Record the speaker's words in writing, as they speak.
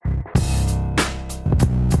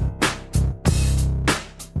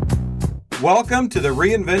Welcome to the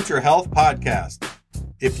Reinvent Your Health podcast.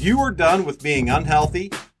 If you are done with being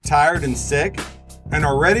unhealthy, tired, and sick, and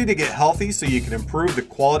are ready to get healthy so you can improve the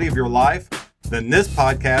quality of your life, then this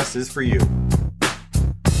podcast is for you.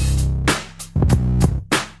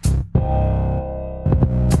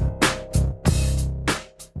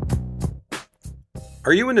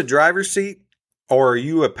 Are you in the driver's seat or are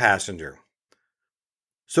you a passenger?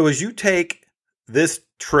 So as you take this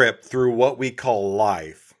trip through what we call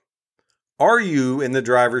life, are you in the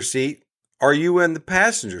driver's seat? Are you in the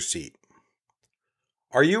passenger seat?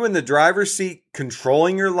 Are you in the driver's seat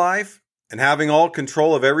controlling your life and having all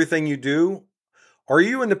control of everything you do? Or are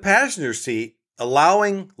you in the passenger seat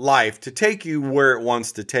allowing life to take you where it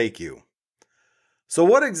wants to take you? So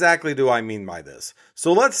what exactly do I mean by this?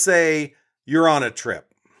 So let's say you're on a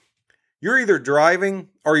trip. You're either driving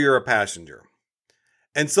or you're a passenger.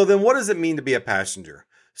 And so then what does it mean to be a passenger?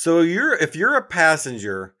 So if you're a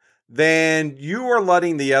passenger, then you are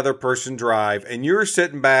letting the other person drive and you're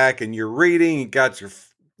sitting back and you're reading, you got your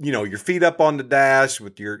feet up on the dash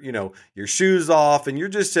with your shoes off, and you're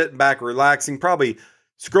just sitting back relaxing, probably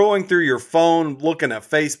scrolling through your phone, looking at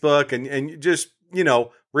Facebook and just,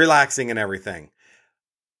 relaxing and everything.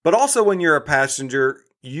 But also when you're a passenger,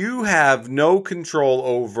 you have no control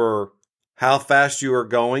over how fast you are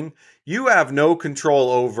going. You have no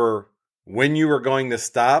control over when you are going to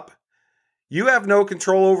stop. You have no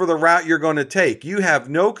control over the route you're going to take. You have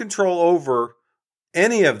no control over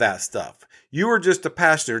any of that stuff. You are just a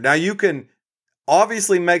passenger. Now you can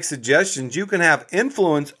obviously make suggestions. You can have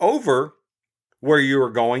influence over where you are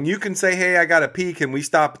going. You can say, hey, I got to pee. Can we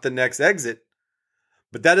stop at the next exit?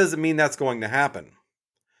 But that doesn't mean that's going to happen.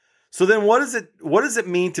 So then what does it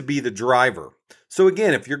mean to be the driver? So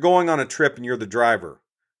again, if you're going on a trip and you're the driver,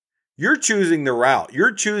 you're choosing the route.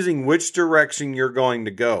 You're choosing which direction you're going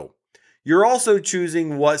to go. You're also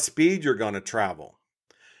choosing what speed you're going to travel.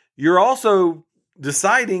 You're also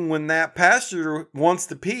deciding when that passenger wants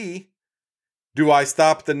to pee, do I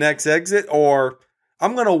stop at the next exit, or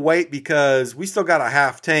I'm going to wait because we still got a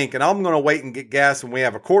half tank and I'm going to wait and get gas when we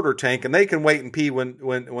have a quarter tank and they can wait and pee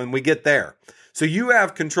when we get there. So you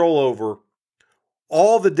have control over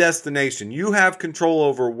all the destination. You have control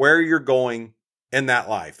over where you're going in that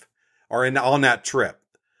life or on that trip.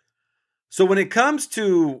 So when it comes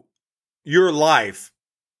to your life,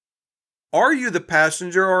 are you the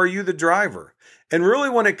passenger or are you the driver? And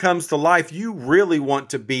really when it comes to life, you really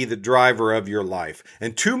want to be the driver of your life.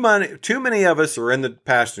 And too many of us are in the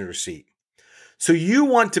passenger seat. So you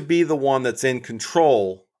want to be the one that's in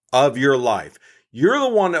control of your life. You're the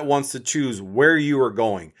one that wants to choose where you are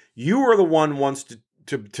going. You are the one who wants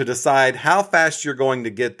to decide how fast you're going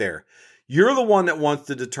to get there. You're the one that wants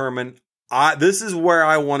to determine, this is where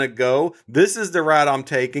I want to go. This is the route I'm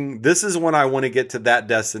taking. This is when I want to get to that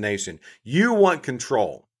destination. You want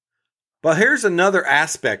control. But here's another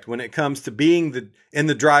aspect when it comes to being in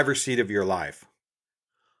the driver's seat of your life.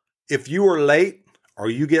 If you are late or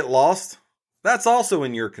you get lost, that's also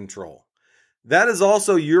in your control. That is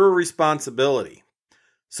also your responsibility.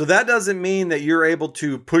 So that doesn't mean that you're able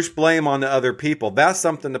to push blame on the other people. That's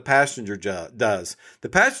something the passenger does. The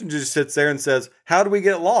passenger just sits there and says, how do we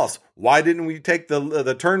get lost? Why didn't we take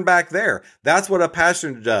the turn back there? That's what a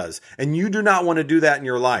passenger does. And you do not want to do that in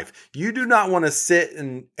your life. You do not want to sit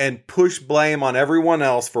and push blame on everyone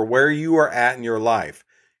else for where you are at in your life.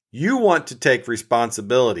 You want to take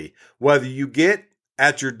responsibility. Whether you get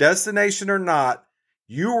at your destination or not,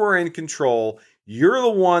 you are in control. You're the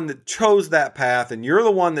one that chose that path and you're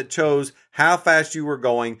the one that chose how fast you were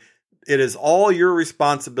going. It is all your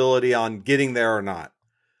responsibility on getting there or not.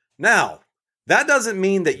 Now, that doesn't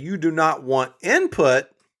mean that you do not want input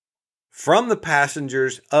from the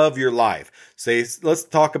passengers of your life. Say, let's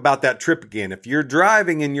talk about that trip again. If you're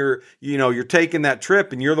driving and you're taking that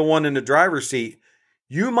trip and you're the one in the driver's seat,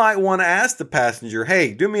 you might want to ask the passenger,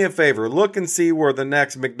 hey, do me a favor, look and see where the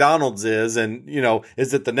next McDonald's is. And,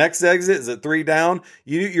 is it the next exit? Is it 3 down?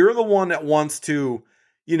 You're the one that wants to,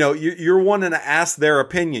 you're wanting to ask their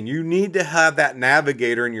opinion. You need to have that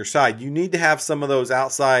navigator in your side. You need to have some of those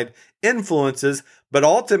outside influences, but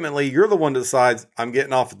ultimately you're the one that decides, I'm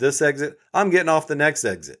getting off at this exit. I'm getting off the next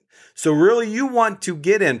exit. So really you want to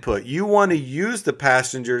get input. You want to use the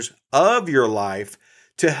passengers of your life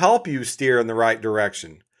to help you steer in the right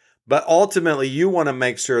direction. But ultimately, you want to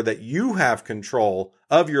make sure that you have control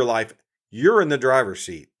of your life. You're in the driver's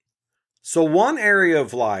seat. So one area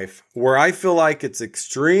of life where I feel like it's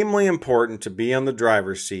extremely important to be on the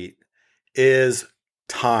driver's seat is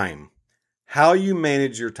time. How you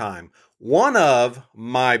manage your time. One of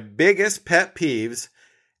my biggest pet peeves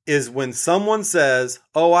is when someone says,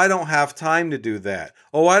 oh, I don't have time to do that.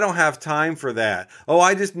 Oh, I don't have time for that. Oh,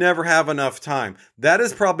 I just never have enough time. That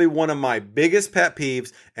is probably one of my biggest pet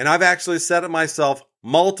peeves, and I've actually said it myself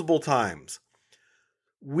multiple times.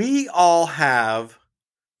 We all have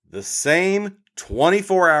the same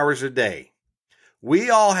 24 hours a day. We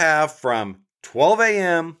all have from 12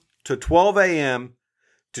 a.m. to 12 a.m.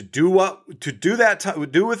 to do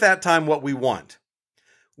with that time what we want.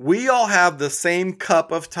 We all have the same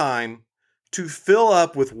cup of time to fill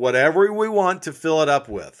up with whatever we want to fill it up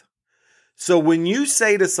with. So when you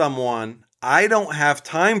say to someone, I don't have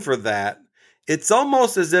time for that, it's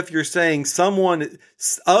almost as if you're saying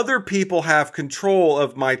other people have control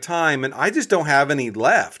of my time and I just don't have any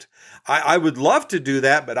left. I would love to do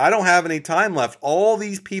that, but I don't have any time left. All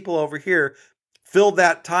these people over here filled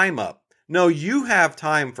that time up. No, you have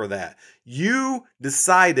time for that. You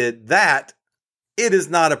decided that it is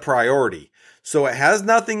not a priority. So it has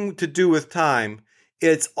nothing to do with time.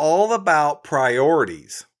 It's all about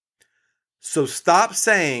priorities. So stop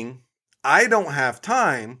saying, I don't have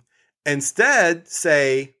time. Instead,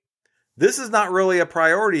 say, this is not really a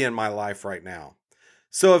priority in my life right now.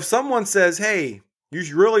 So if someone says, hey,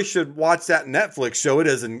 you really should watch that Netflix show, it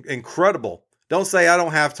is incredible. Don't say, I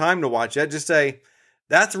don't have time to watch that. Just say,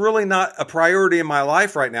 that's really not a priority in my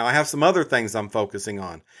life right now. I have some other things I'm focusing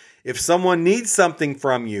on. If someone needs something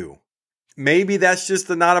from you, maybe that's just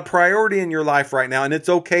not a priority in your life right now, and it's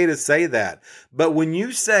okay to say that. But when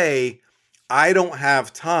you say, I don't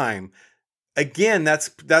have time, again,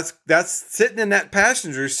 that's sitting in that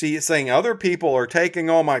passenger seat saying other people are taking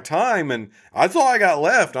all my time and that's all I got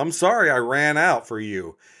left. I'm sorry I ran out for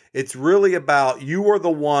you. It's really about you are the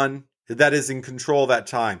one that is in control of that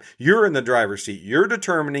time. You're in the driver's seat. You're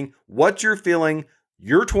determining what you're filling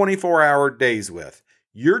your 24-hour days with.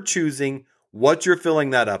 You're choosing what you're filling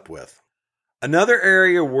that up with. Another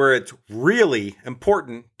area where it's really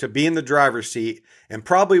important to be in the driver's seat, and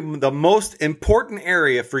probably the most important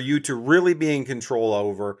area for you to really be in control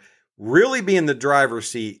over, really be in the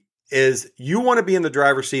driver's seat, is you want to be in the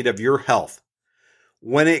driver's seat of your health.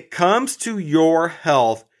 When it comes to your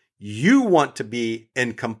health, you want to be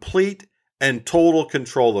in complete and total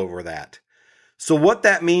control over that. So what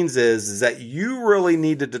that means is that you really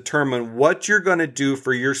need to determine what you're going to do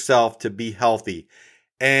for yourself to be healthy.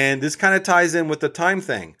 And this kind of ties in with the time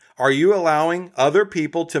thing. Are you allowing other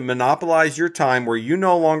people to monopolize your time where you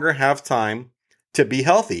no longer have time to be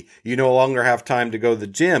healthy? You no longer have time to go to the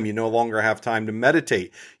gym. You no longer have time to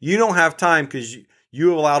meditate. You don't have time because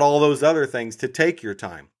you allowed all those other things to take your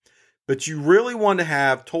time. But you really want to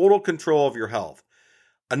have total control of your health.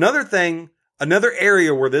 Another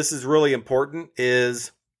area where this is really important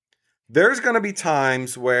is there's going to be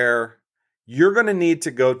times where you're going to need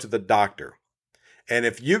to go to the doctor. And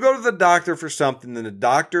if you go to the doctor for something, then the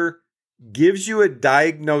doctor gives you a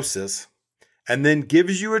diagnosis and then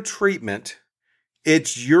gives you a treatment,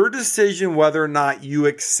 it's your decision whether or not you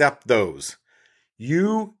accept those.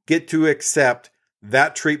 You get to accept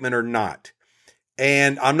that treatment or not.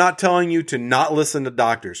 And I'm not telling you to not listen to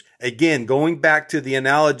doctors. Again, going back to the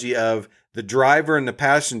analogy of the driver and the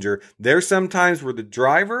passenger, there's some times where the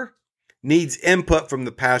driver needs input from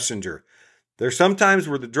the passenger. There's sometimes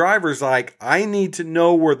where the driver's like, I need to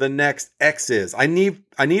know where the next X is. I need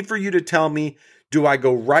for you to tell me, do I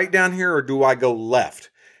go right down here or do I go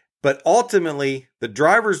left? But ultimately, the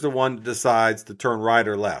driver's the one that decides to turn right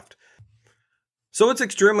or left. So it's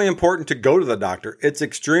extremely important to go to the doctor. It's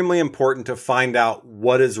extremely important to find out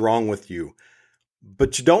what is wrong with you.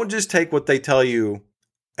 But you don't just take what they tell you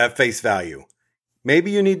at face value.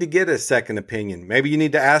 Maybe you need to get a second opinion. Maybe you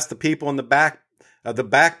need to ask the people in the back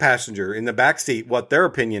passenger in the back seat what their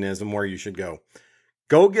opinion is and where you should go.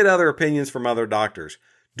 Go get other opinions from other doctors.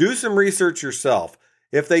 Do some research yourself.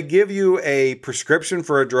 If they give you a prescription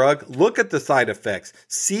for a drug, look at the side effects.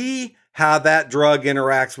 See how that drug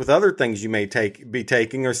interacts with other things you may be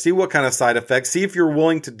taking, or see what kind of side effects. See if you're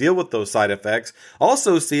willing to deal with those side effects.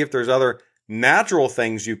 Also see if there's other natural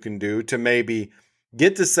things you can do to maybe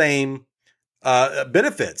get the same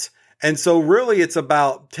benefits. And so really it's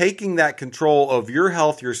about taking that control of your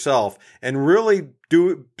health yourself and really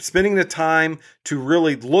spending the time to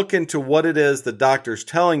really look into what it is the doctor's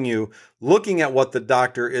telling you, looking at what the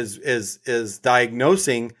doctor is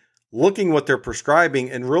diagnosing, looking what they're prescribing,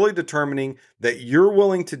 and really determining that you're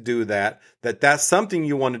willing to do that's something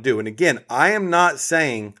you want to do. And again, I am not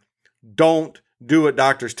saying don't do what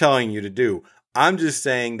doctor's telling you to do. I'm just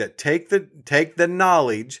saying that take the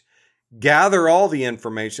knowledge, gather all the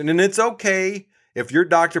information, and it's okay if your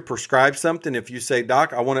doctor prescribes something. If you say,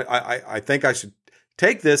 Doc, I think I should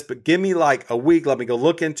take this, but give me like a week. Let me go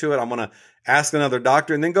look into it. I'm going to ask another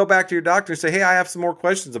doctor, and then go back to your doctor and say, hey, I have some more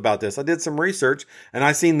questions about this. I did some research and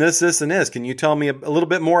I seen this, and this. Can you tell me a little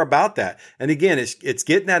bit more about that? And again, it's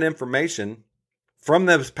getting that information from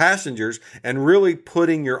those passengers and really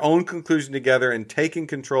putting your own conclusion together and taking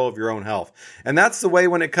control of your own health. And that's the way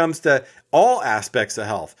when it comes to all aspects of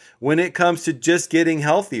health. When it comes to just getting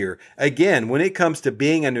healthier, again, when it comes to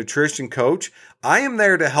being a nutrition coach, I am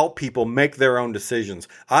there to help people make their own decisions.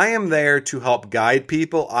 I am there to help guide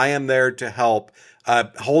people. I am there to help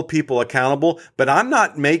hold people accountable, but I'm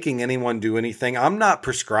not making anyone do anything. I'm not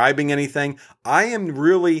prescribing anything. I am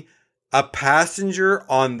really a passenger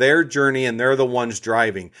on their journey, and they're the ones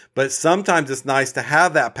driving. But sometimes it's nice to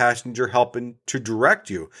have that passenger helping to direct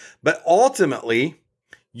you. But ultimately,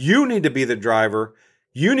 you need to be the driver.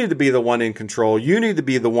 You need to be the one in control. You need to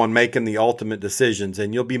be the one making the ultimate decisions,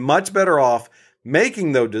 and you'll be much better off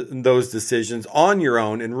making those decisions on your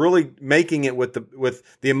own and really making it with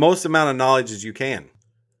the most amount of knowledge as you can.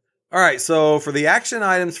 All right, so for the action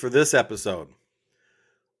items for this episode,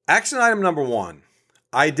 action item number 1,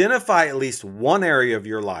 identify at least one area of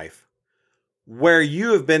your life where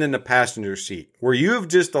you have been in the passenger seat, where you have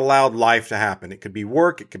just allowed life to happen. It could be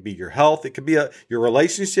work, it could be your health, it could be your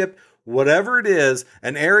relationship, whatever it is,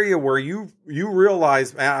 an area where you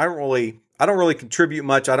realize, man, I don't really contribute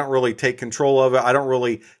much. I don't really take control of it. I don't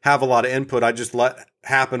really have a lot of input. I just let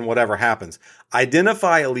happen whatever happens.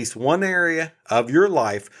 Identify at least one area of your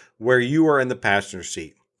life where you are in the passenger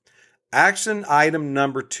seat. Action item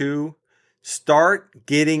number 2, start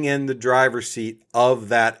getting in the driver's seat of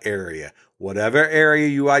that area. Whatever area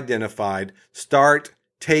you identified, start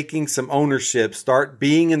taking some ownership, start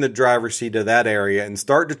being in the driver's seat of that area, and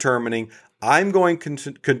start determining, I'm going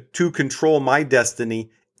to control my destiny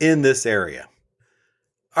in this area.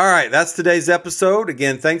 All right, that's today's episode.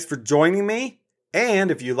 Again, thanks for joining me. And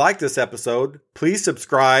if you like this episode, please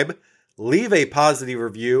subscribe, leave a positive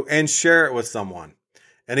review, and share it with someone.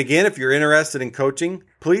 And again, if you're interested in coaching,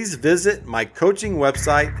 please visit my coaching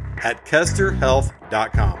website at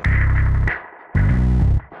kesterhealth.com.